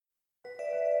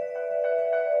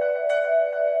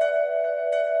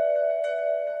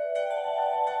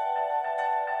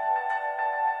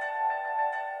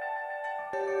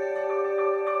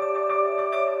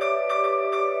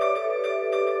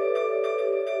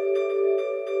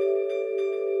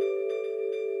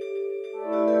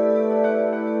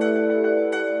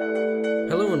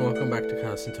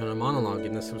Santana Monologue.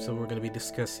 In this episode, we're going to be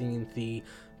discussing the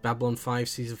Babylon 5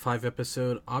 Season 5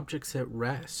 episode, Objects at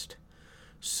Rest.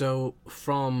 So,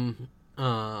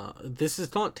 this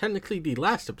is not technically the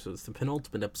last episode, it's the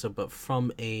penultimate episode, but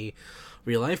from a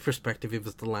real-life perspective, it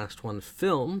was the last one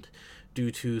filmed, due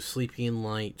to Sleeping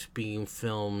Light being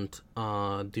filmed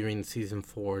during Season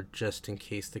 4, just in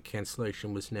case the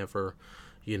cancellation was never,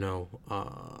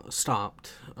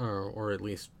 stopped, or at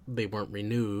least they weren't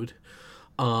renewed.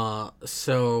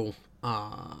 So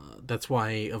that's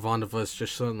why Ivanova is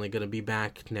just suddenly going to be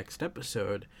back next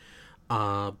episode.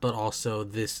 But also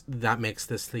that makes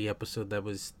this the episode that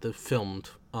was the filmed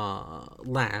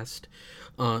last.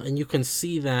 And you can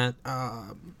see that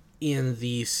in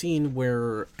the scene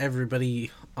where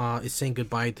everybody is saying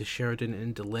goodbye to Sheridan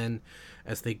and Delenn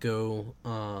as they go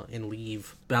and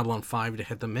leave Babylon 5 to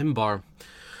head to Minbar.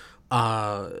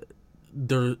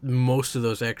 Most of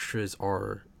those extras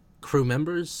are crew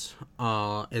members,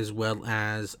 as well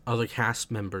as other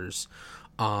cast members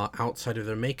outside of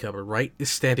their makeup.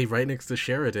 Standing right next to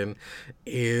Sheridan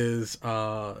is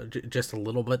just a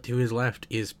little bit to his left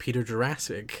is Peter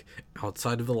Jurassic,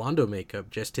 outside of the Londo makeup,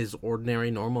 just his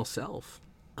ordinary normal self,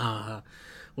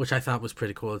 which I thought was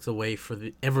pretty cool. It's a way for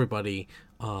everybody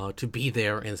to be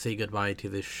there and say goodbye to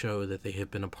this show that they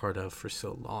have been a part of for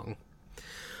so long.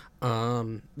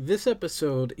 This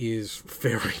episode is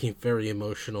very, very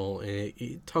emotional, and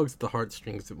it tugs at the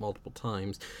heartstrings at multiple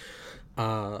times.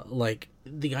 Like,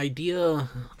 the idea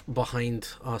behind,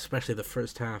 especially the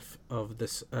first half of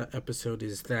this episode,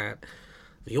 is that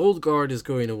the old guard is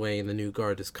going away and the new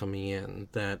guard is coming in.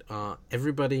 That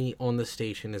everybody on the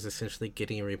station is essentially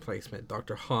getting a replacement.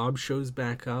 Dr. Hobbs shows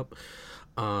back up,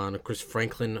 and of course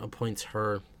Franklin appoints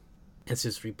her as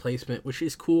his replacement, which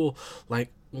is cool.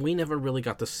 Like, we never really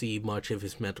got to see much of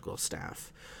his medical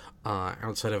staff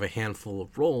outside of a handful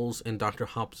of roles, and Dr.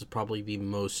 Hobbs is probably the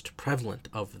most prevalent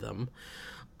of them.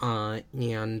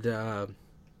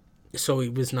 So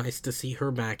it was nice to see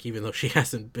her back, even though she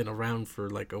hasn't been around for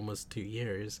like almost 2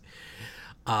 years.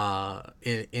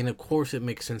 And of course it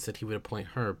makes sense that he would appoint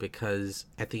her, because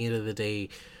at the end of the day,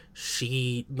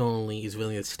 she not only is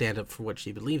willing to stand up for what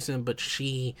she believes in, but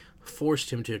she forced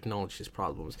him to acknowledge his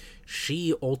problems.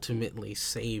 She ultimately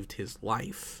saved his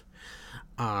life.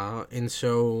 And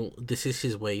so this is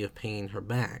his way of paying her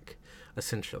back,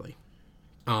 essentially.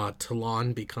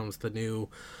 Talon becomes the new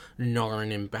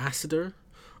Narn ambassador.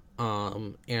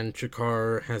 And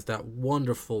G'Kar has that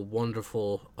wonderful,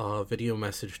 wonderful video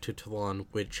message to Talon,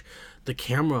 which the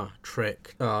camera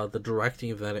trick, the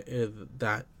directing of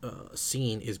that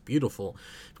scene is beautiful,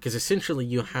 because essentially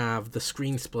you have the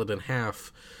screen split in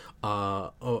half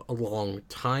along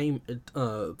time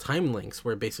links,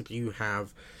 where basically you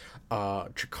have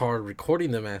G'Kar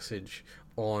recording the message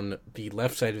on the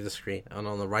left side of the screen, and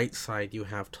on the right side you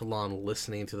have Talon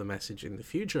listening to the message in the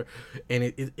future,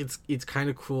 and it's kind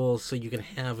of cool. So you can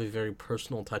have a very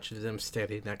personal touch of them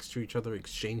standing next to each other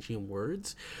exchanging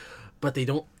words, but they're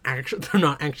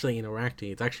not actually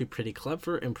interacting. It's actually pretty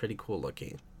clever and pretty cool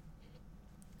looking.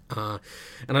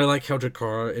 And I like how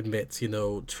G'Kar admits,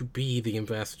 to be the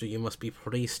ambassador, you must be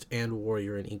priest and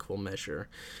warrior in equal measure.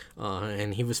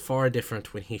 And he was far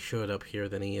different when he showed up here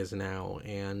than he is now,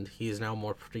 and he is now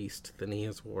more priest than he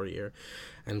is warrior.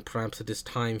 And perhaps it is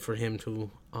time for him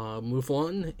to move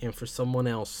on, and for someone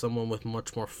else, someone with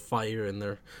much more fire in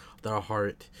their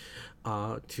heart,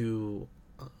 to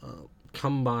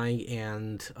come by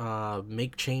and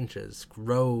make changes,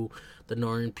 grow the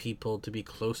Narn people to be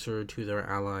closer to their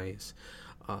allies,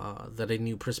 that a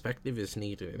new perspective is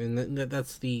needed. And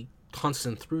that's the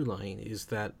constant through line, is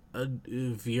that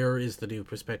Vir is the new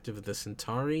perspective of the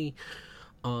Centauri,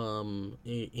 and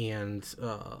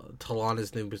Talon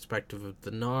is the new perspective of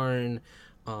the Narn,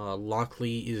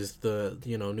 Lockley is the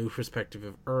new perspective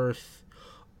of Earth.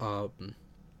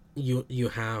 You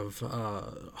have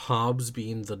Hobbs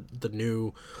being the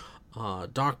new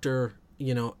doctor.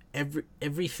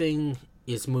 Everything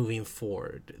is moving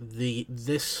forward.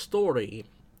 This story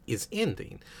is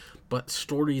ending, but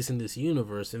stories in this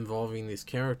universe involving these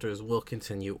characters will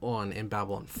continue on, and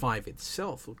Babylon 5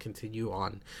 itself will continue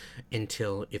on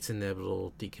until its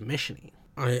inevitable decommissioning.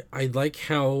 I like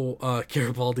how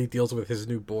Garibaldi deals with his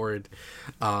new board.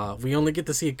 We only get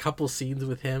to see a couple scenes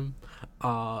with him,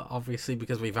 obviously,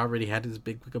 because we've already had his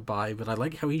big goodbye, but I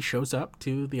like how he shows up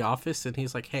to the office and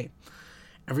he's like, hey,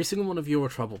 every single one of you are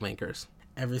troublemakers.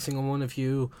 Every single one of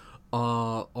you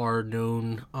are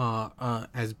known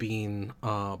as being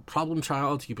problem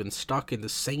child. You've been stuck in the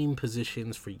same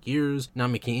positions for years, not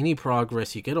making any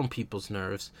progress. You get on people's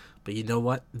nerves, but you know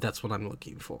what? That's what I'm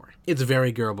looking for. It's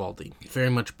very Garibaldi, very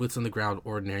much boots on the ground,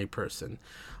 ordinary person,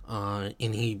 and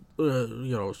he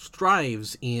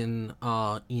strives in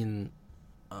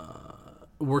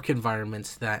work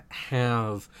environments that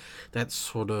have that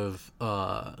sort of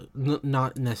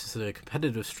not necessarily a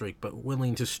competitive streak, but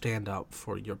willing to stand up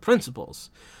for your principles.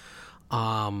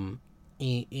 And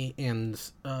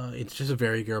it's just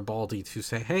very Garibaldi to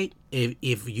say, hey,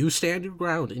 if you stand your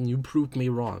ground and you prove me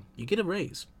wrong, you get a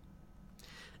raise.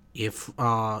 If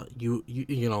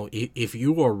if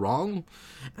you were wrong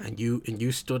and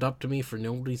you stood up to me for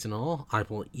no reason at all, I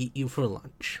will eat you for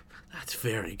lunch. That's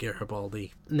very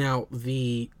Garibaldi. Now,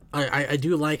 I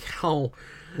do like how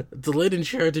Delayed and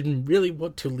Sheridan really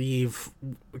want to leave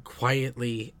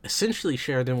quietly. Essentially,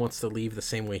 Sheridan wants to leave the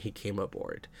same way he came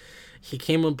aboard. He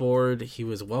came aboard, he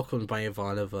was welcomed by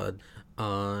Ivanova,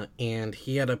 and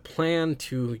he had a plan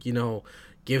to,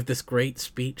 give this great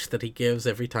speech that he gives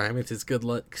every time. It's his good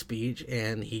luck speech,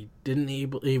 and he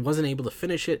wasn't able to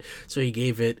finish it, so he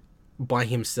gave it by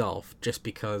himself just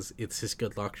because it's his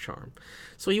good luck charm.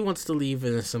 So he wants to leave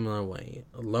in a similar way,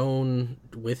 alone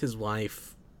with his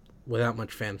wife, without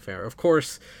much fanfare. Of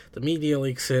course, the media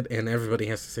leaks it, and everybody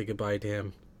has to say goodbye to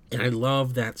him. And I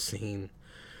love that scene.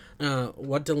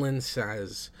 What Delenn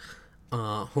says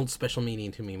holds special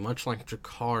meaning to me, much like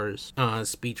Drakar's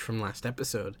speech from last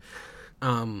episode.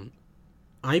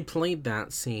 I played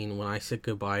that scene when I said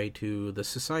goodbye to the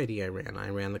society I ran. I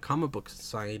ran the comic book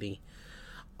society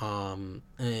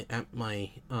at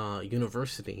my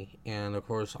university, and of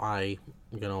course I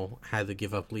had to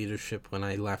give up leadership when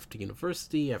I left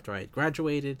university after I had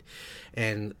graduated,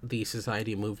 and the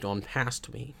society moved on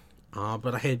past me,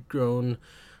 but I had grown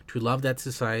to love that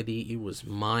society. It was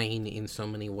mine in so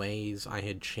many ways. I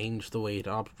had changed the way it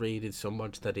operated so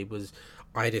much that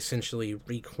I'd essentially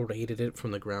recreated it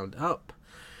from the ground up,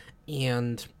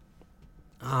 and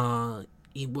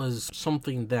it was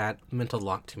something that meant a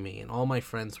lot to me, and all my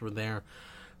friends were there,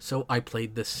 so I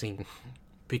played this scene,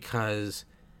 because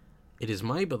it is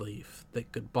my belief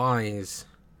that goodbyes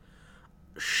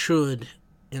should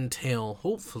entail,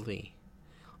 hopefully,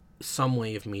 some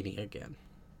way of meeting again.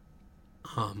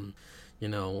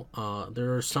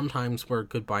 There are some times where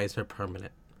goodbyes are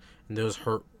permanent, and those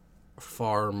hurt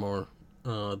far more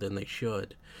than they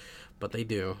should, but they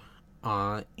do,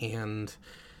 and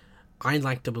I'd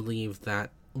like to believe that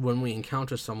when we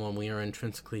encounter someone, we are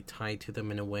intrinsically tied to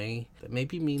them in a way that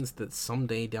maybe means that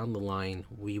someday down the line,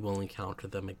 we will encounter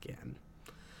them again.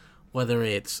 Whether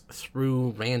it's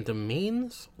through random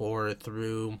means or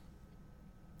through,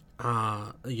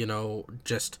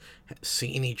 just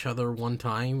seeing each other one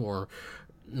time, or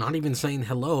not even saying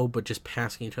hello, but just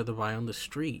passing each other by on the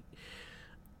street.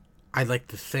 I like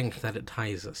to think that it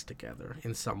ties us together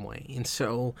in some way. And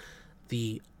so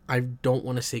I don't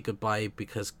want to say goodbye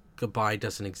because goodbye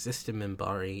doesn't exist in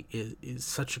Minbari is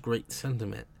such a great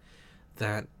sentiment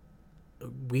that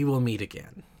we will meet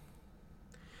again.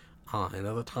 In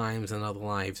other times, in other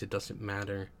lives, it doesn't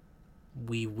matter.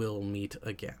 We will meet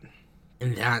again.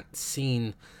 And that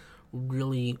scene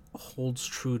really holds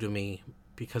true to me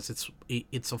because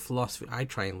it's a philosophy I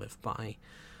try and live by.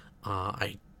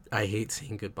 I hate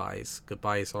saying goodbyes.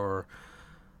 Goodbyes are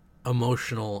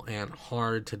emotional and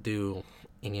hard to do.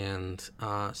 And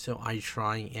so I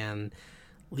try and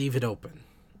leave it open.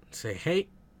 Say, hey,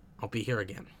 I'll be here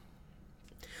again.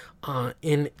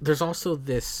 And there's also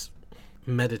this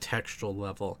metatextual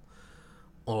level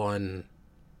on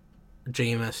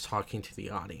JMS talking to the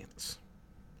audience.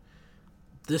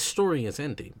 This story is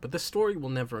ending, but this story will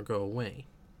never go away.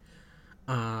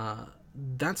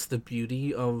 That's the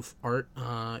beauty of art,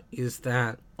 is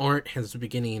that art has a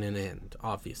beginning and an end,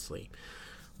 obviously.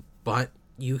 But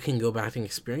you can go back and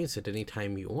experience it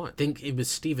anytime you want. I think it was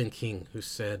Stephen King who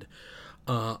said,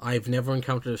 I've never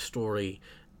encountered a story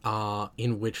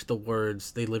in which the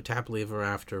words "they lived happily ever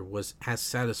after" was as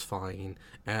satisfying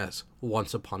as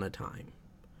 "Once Upon a Time."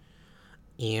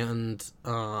 And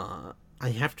I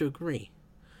have to agree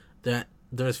that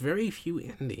there's very few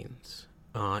endings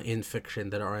in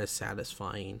fiction that are as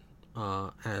satisfying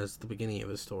as the beginning of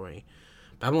a story.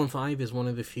 Babylon 5 is one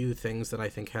of the few things that I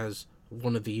think has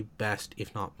one of the best,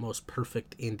 if not most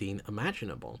perfect ending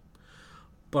imaginable.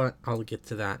 But I'll get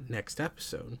to that next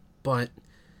episode. But,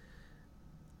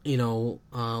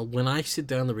 when I sit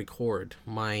down to record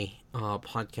my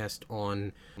podcast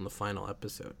on the final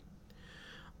episode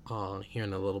here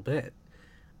in a little bit,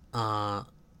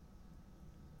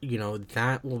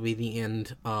 that will be the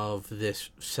end of this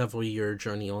several-year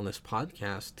journey on this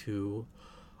podcast to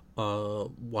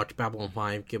watch Babylon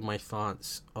 5, give my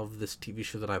thoughts of this TV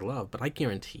show that I love. But I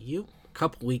guarantee you, a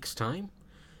couple weeks' time,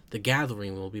 The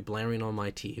Gathering will be blaring on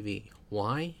my TV.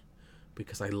 Why?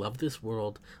 Because I love this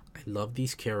world, I love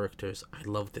these characters, I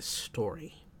love this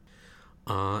story.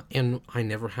 And I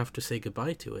never have to say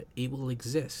goodbye to it. It will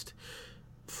exist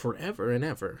forever and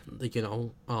ever.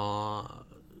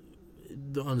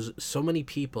 So many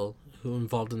people who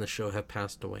involved in the show have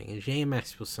passed away, and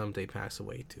JMX will someday pass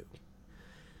away too.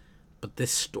 But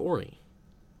this story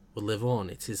will live on.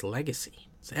 It's his legacy.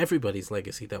 It's everybody's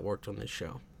legacy that worked on this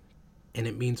show. And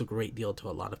it means a great deal to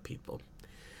a lot of people.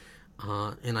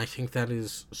 And I think that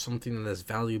is something that is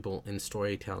valuable in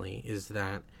storytelling, is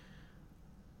that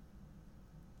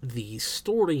the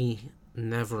story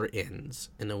never ends,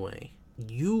 in a way.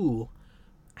 You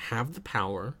have the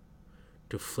power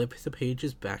to flip the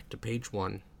pages back to page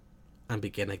 1 and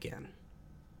begin again.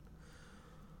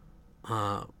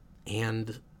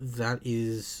 And that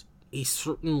is a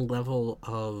certain level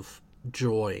of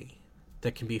joy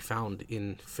that can be found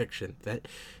in fiction, that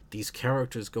these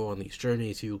characters go on these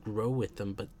journeys, you grow with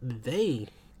them, but they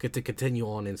get to continue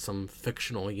on in some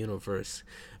fictional universe,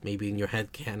 maybe in your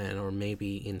headcanon or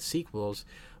maybe in sequels,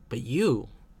 but you,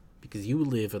 because you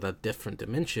live in a different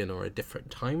dimension or a different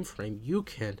time frame, you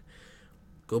can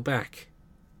go back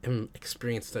and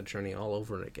experience that journey all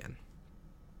over again.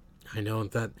 I know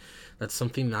that that's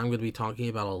something that I'm going to be talking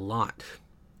about a lot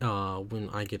when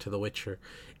I get to The Witcher,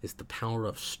 is the power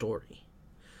of story.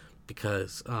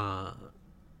 Because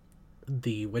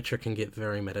The Witcher can get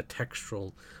very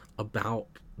metatextual about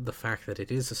the fact that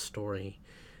it is a story,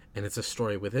 and it's a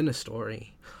story within a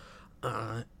story,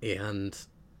 and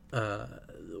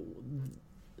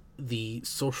the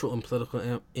social and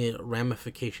political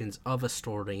ramifications of a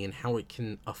story and how it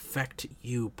can affect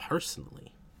you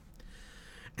personally.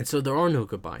 And so there are no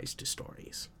goodbyes to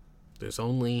stories. There's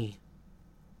only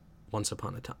once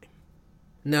upon a time.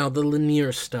 Now, the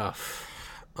Lennier stuff.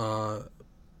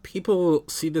 People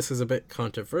see this as a bit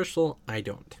controversial. I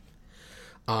don't.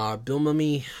 Bill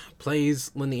Mumy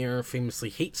plays Lennier, famously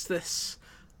hates this.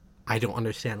 I don't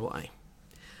understand why.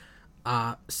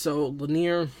 So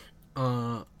Lennier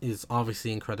is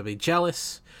obviously incredibly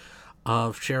jealous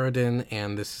of Sheridan,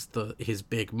 and this is his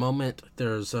big moment.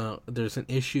 There's an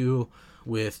issue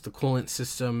with the coolant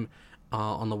system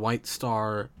on the White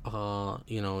Star.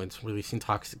 It's releasing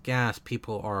toxic gas.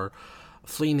 People are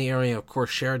fleeing the area. Of course,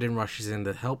 Sheridan rushes in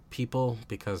to help people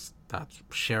because that's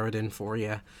Sheridan for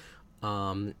you.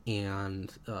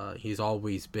 And he's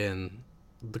always been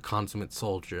the consummate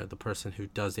soldier, the person who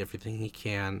does everything he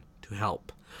can to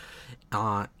help.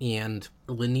 And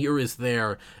Lennier is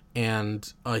there,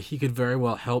 and he could very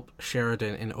well help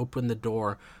Sheridan and open the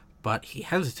door, but he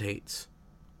hesitates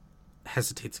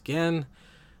again,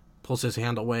 pulls his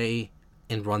hand away,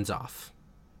 and runs off.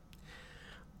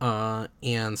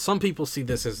 And some people see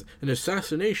this as an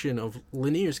assassination of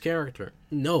Lennier's character.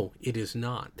 No, it is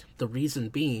not. The reason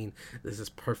being, this is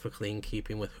perfectly in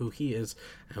keeping with who he is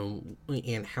and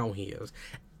how he is.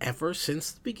 Ever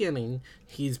since the beginning,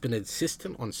 he's been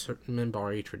insistent on certain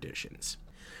Minbari traditions.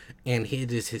 And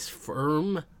it is his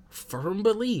firm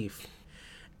belief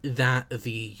that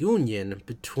the union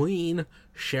between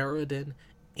Sheridan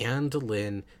and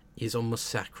Lynn is almost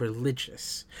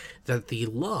sacrilegious. That the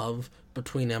love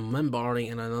between a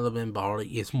Minbari and another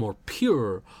Minbari is more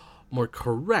pure, more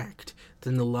correct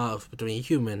than the love between a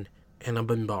human and a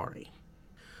Minbari.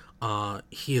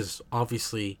 He is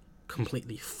obviously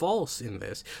completely false in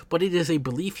this, but it is a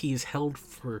belief he has held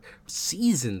for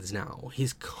seasons now.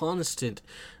 His constant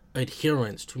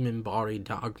adherence to Minbari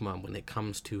dogma when it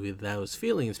comes to those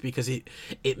feelings, because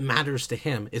it matters to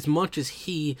him as much as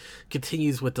he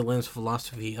continues with Delenn's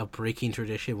philosophy of breaking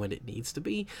tradition when it needs to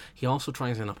be. He also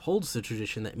tries and upholds the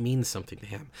tradition that means something to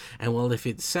him. And well, if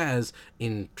it says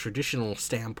in traditional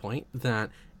standpoint that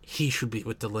he should be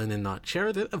with Delenn and not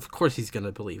Sheridan, of course he's going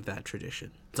to believe that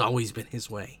tradition. It's always been his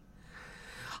way.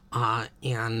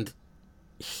 And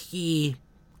he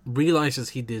realizes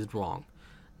he did wrong.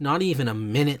 Not even a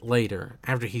minute later,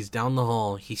 after he's down the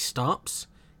hall, he stops,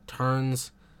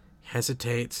 turns,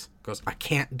 hesitates, goes, "I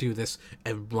can't do this,"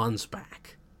 and runs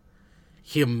back.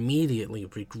 He immediately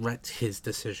regrets his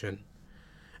decision.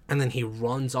 And then he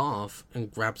runs off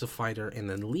and grabs a fighter and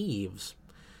then leaves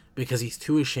because he's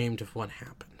too ashamed of what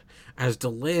happened. As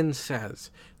Delenn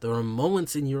says, there are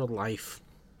moments in your life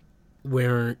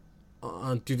where,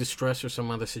 due to stress or some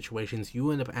other situations,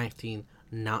 you end up acting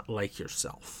not like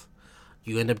yourself.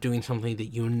 You end up doing something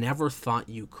that you never thought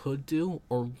you could do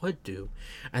or would do.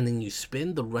 And then you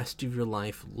spend the rest of your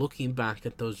life looking back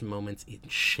at those moments in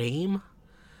shame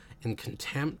and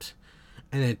contempt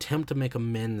and attempt to make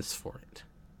amends for it.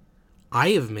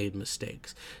 I have made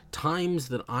mistakes. Times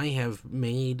that I have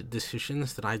made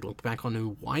decisions that I look back on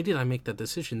and why did I make that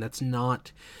decision? That's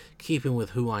not keeping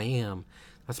with who I am.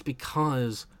 That's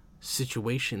because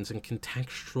situations and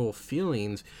contextual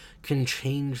feelings can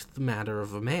change the matter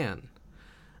of a man.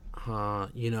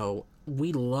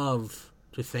 We love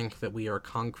to think that we are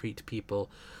concrete people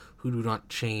who do not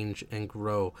change and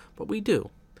grow, but we do.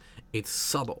 It's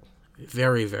subtle,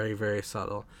 very, very, very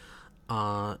subtle,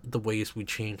 the ways we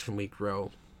change and we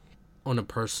grow on a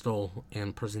personal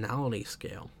and personality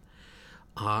scale.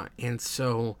 And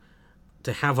so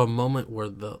to have a moment where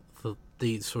the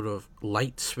sort of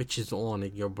light switches on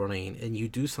in your brain and you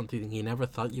do something you never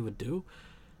thought you would do,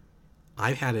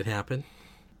 I've had it happen.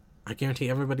 I guarantee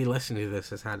everybody listening to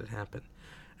this has had it happen.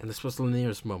 And this was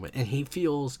Lanier's moment. And he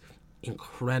feels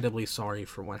incredibly sorry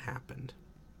for what happened.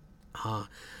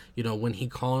 When he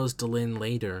calls Delenn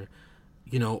later,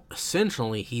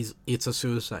 essentially it's a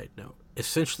suicide note.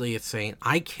 Essentially it's saying,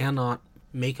 I cannot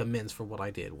make amends for what I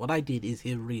did. What I did is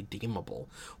irredeemable.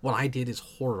 What I did is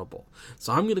horrible.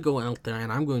 So I'm going to go out there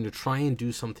and I'm going to try and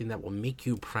do something that will make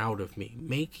you proud of me,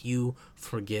 make you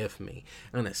forgive me.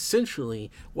 And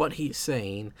essentially what he's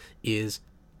saying is,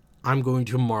 I'm going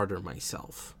to martyr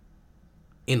myself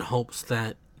in hopes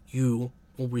that you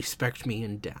will respect me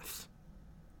in death.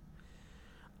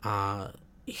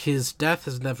 His death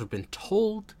has never been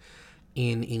told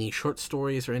in any short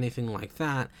stories or anything like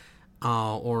that.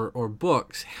 Or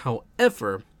books.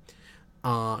 However,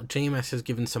 JMS has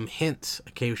given some hints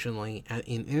occasionally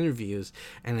in interviews,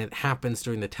 and it happens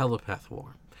during the Telepath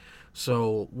War.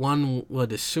 So one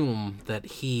would assume that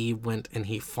he went and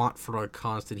he fought for a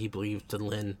cause that he believed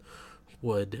Delenn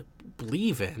would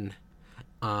believe in,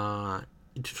 to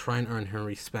try and earn her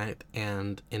respect,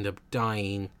 and end up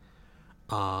dying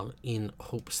in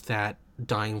hopes that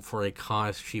dying for a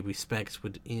cause she respects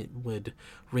would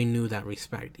renew that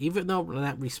respect, even though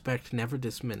that respect never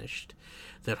diminished.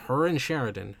 That her and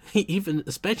Sheridan, even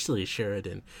especially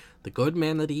Sheridan, the good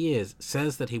man that he is,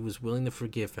 says that he was willing to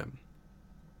forgive him.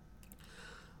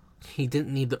 He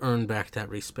didn't need to earn back that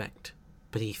respect,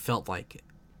 but he felt like it.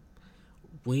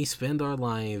 We spend our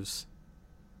lives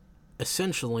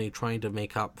essentially trying to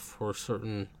make up for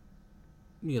certain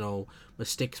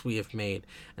mistakes we have made,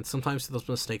 and sometimes those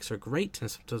mistakes are great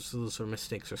and sometimes those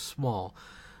mistakes are small,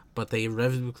 but they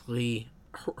irrevocably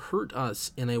hurt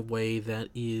us in a way that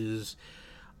is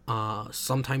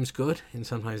sometimes good and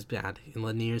sometimes bad. In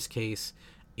Lanier's case,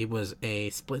 it was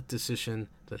a split decision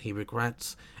that he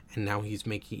regrets, and now he's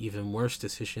making even worse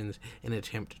decisions in an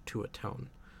attempt to atone,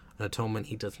 an atonement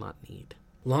he does not need.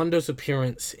 Londo's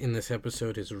appearance in this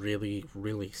episode is really,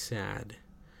 really sad.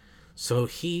 So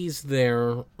he's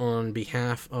there on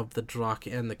behalf of the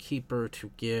Drakh and the Keeper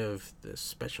to give this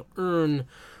special urn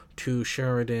to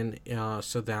Sheridan,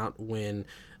 so that when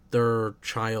their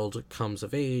child comes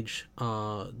of age,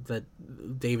 that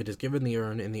David is given the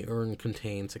urn, and the urn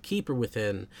contains a Keeper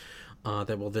within,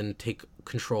 that will then take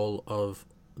control of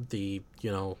the,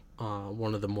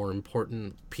 one of the more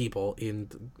important people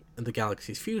in the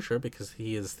galaxy's future, because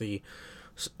he is the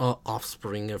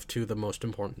offspring of two of the most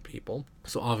important people.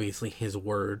 So obviously his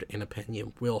word and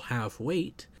opinion will have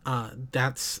weight.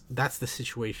 That's the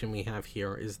situation we have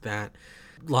here, is that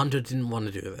Londo didn't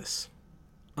want to do this.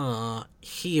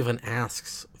 He even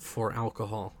asks for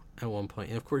alcohol at one point.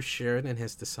 And of course Sheridan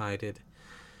has decided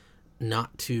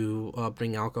not to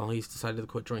bring alcohol. He's decided to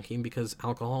quit drinking because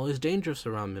alcohol is dangerous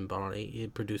around Minbari.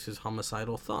 It produces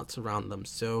homicidal thoughts around them.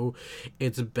 So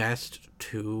it's best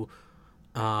to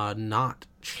not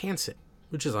chance it,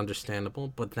 which is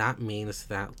understandable, but that means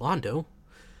that Londo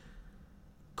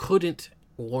couldn't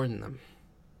warn them,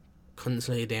 couldn't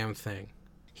say a damn thing.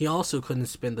 He also couldn't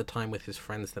spend the time with his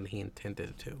friends that he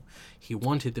intended to. He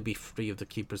wanted to be free of the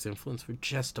Keeper's influence for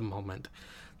just a moment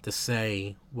to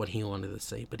say what he wanted to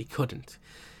say, but he couldn't.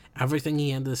 Everything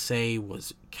he had to say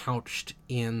was couched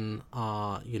in,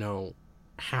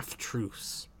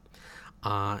 half-truths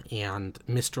and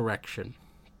misdirection.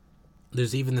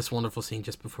 There's even this wonderful scene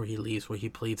just before he leaves where he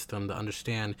pleads to them to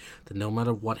understand that no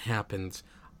matter what happens,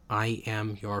 I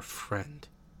am your friend.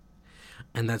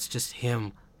 And that's just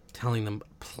him telling them,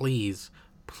 please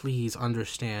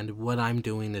understand what I'm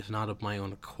doing is not of my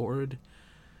own accord.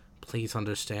 Please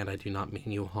understand I do not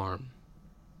mean you harm.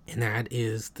 And that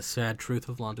is the sad truth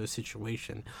of Londo's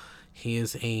situation. He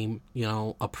is a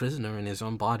prisoner in his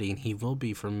own body, and he will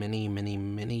be for many, many,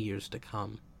 many years to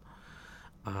come.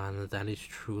 That is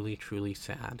truly, truly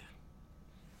sad.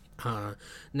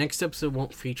 Next episode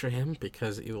won't feature him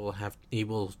because it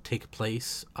will take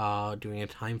place during a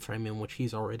time frame in which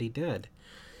he's already dead.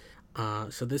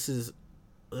 So this is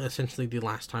essentially the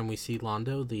last time we see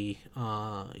Londo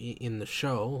in the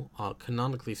show.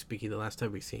 Canonically speaking, the last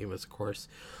time we see him is, of course,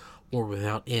 War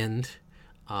Without End,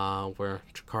 where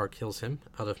Jakar kills him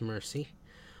out of mercy.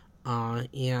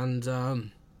 And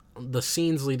the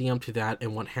scenes leading up to that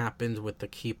and what happens with the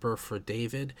Keeper for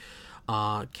David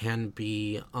can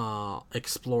be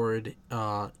explored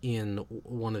in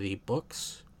one of the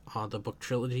books, the book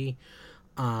trilogy.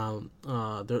 There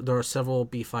are several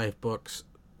B5 books.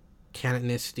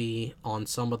 Canonicity on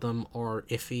some of them are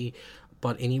iffy,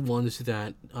 but any ones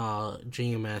that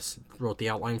JMS wrote the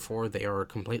outline for, they are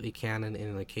completely canon.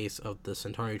 In the case of the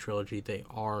Centauri trilogy, they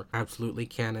are absolutely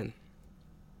canon.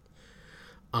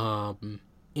 And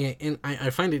I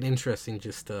find it interesting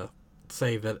just to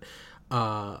say that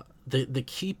the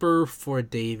Keeper for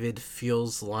David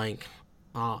feels like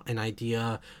an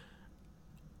idea,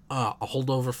 a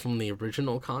holdover from the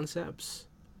original concepts.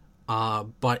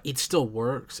 But it still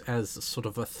works as sort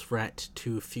of a threat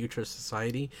to future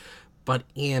society. But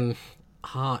in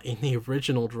the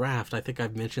original draft, I think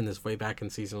I've mentioned this way back in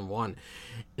season 1,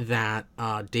 that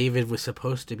David was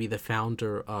supposed to be the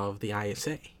founder of the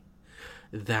ISA.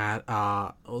 That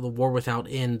the War Without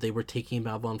End, they were taking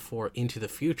Babylon 4 into the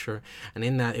future, and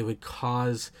in that it would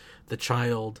cause the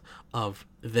child of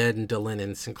then Delenn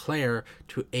and Sinclair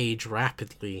to age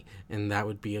rapidly, and that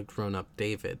would be a grown-up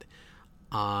David.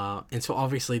 And so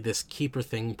obviously this Keeper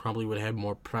thing probably would have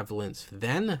more prevalence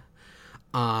then,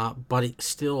 but it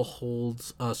still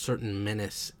holds a certain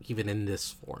menace even in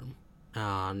this form,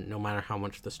 no matter how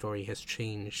much the story has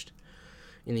changed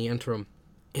in the interim.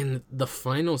 In the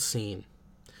final scene,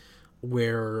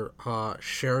 where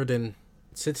Sheridan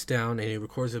sits down and he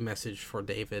records a message for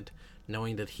David,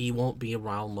 knowing that he won't be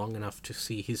around long enough to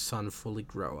see his son fully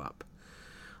grow up.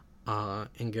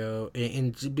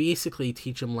 And basically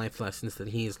teach him life lessons that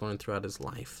he has learned throughout his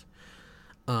life.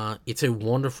 It's a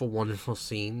wonderful, wonderful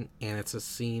scene, and it's a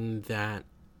scene that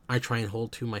I try and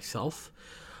hold to myself.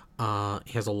 It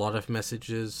has a lot of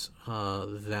messages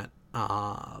that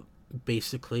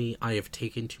basically I have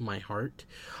taken to my heart,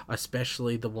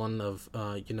 especially the one of,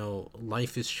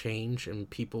 life is change and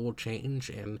people will change,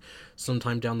 and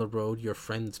sometime down the road your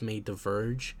friends may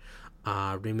diverge.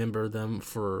 Remember them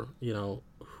for,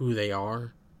 who they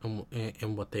are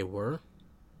and what they were.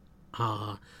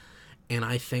 And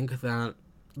I think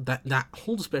that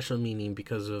holds special meaning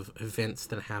because of events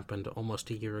that happened almost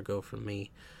a year ago for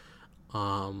me.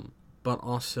 But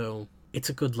also, it's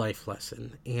a good life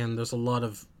lesson, and there's a lot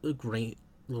of great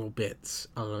little bits.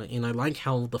 And I like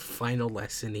how the final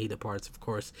lesson he departs, of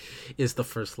course, is the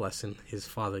first lesson his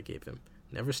father gave him.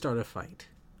 Never start a fight,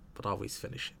 but always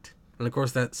finish it. And of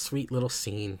course, that sweet little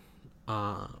scene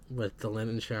with Delenn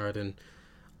and Sheridan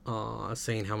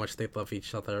saying how much they love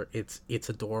each other. It's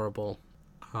adorable.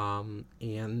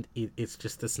 And it's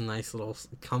just this nice little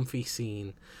comfy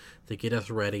scene to get us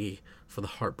ready for the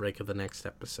heartbreak of the next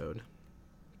episode.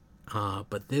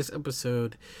 But this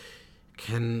episode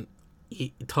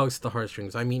it tugs the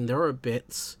heartstrings. I mean, there are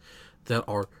bits that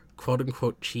are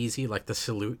quote-unquote cheesy, like the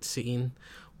salute scene,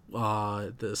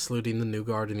 the saluting the new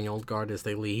guard and the old guard as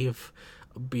they leave.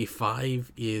 B5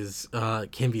 is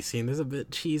can be seen as a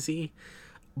bit cheesy,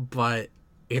 but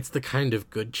it's the kind of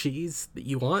good cheese that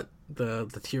you want. The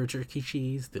tear-jerky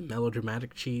cheese, the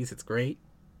melodramatic cheese. It's great.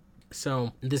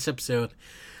 So this episode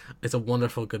is a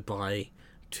wonderful goodbye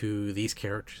to these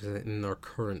characters in their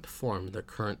current form, their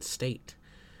current state.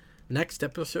 Next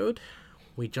episode,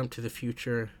 we jump to the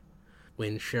future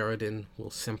when Sheridan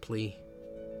will simply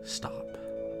stop.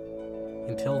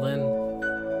 Until then,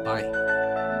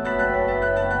 bye.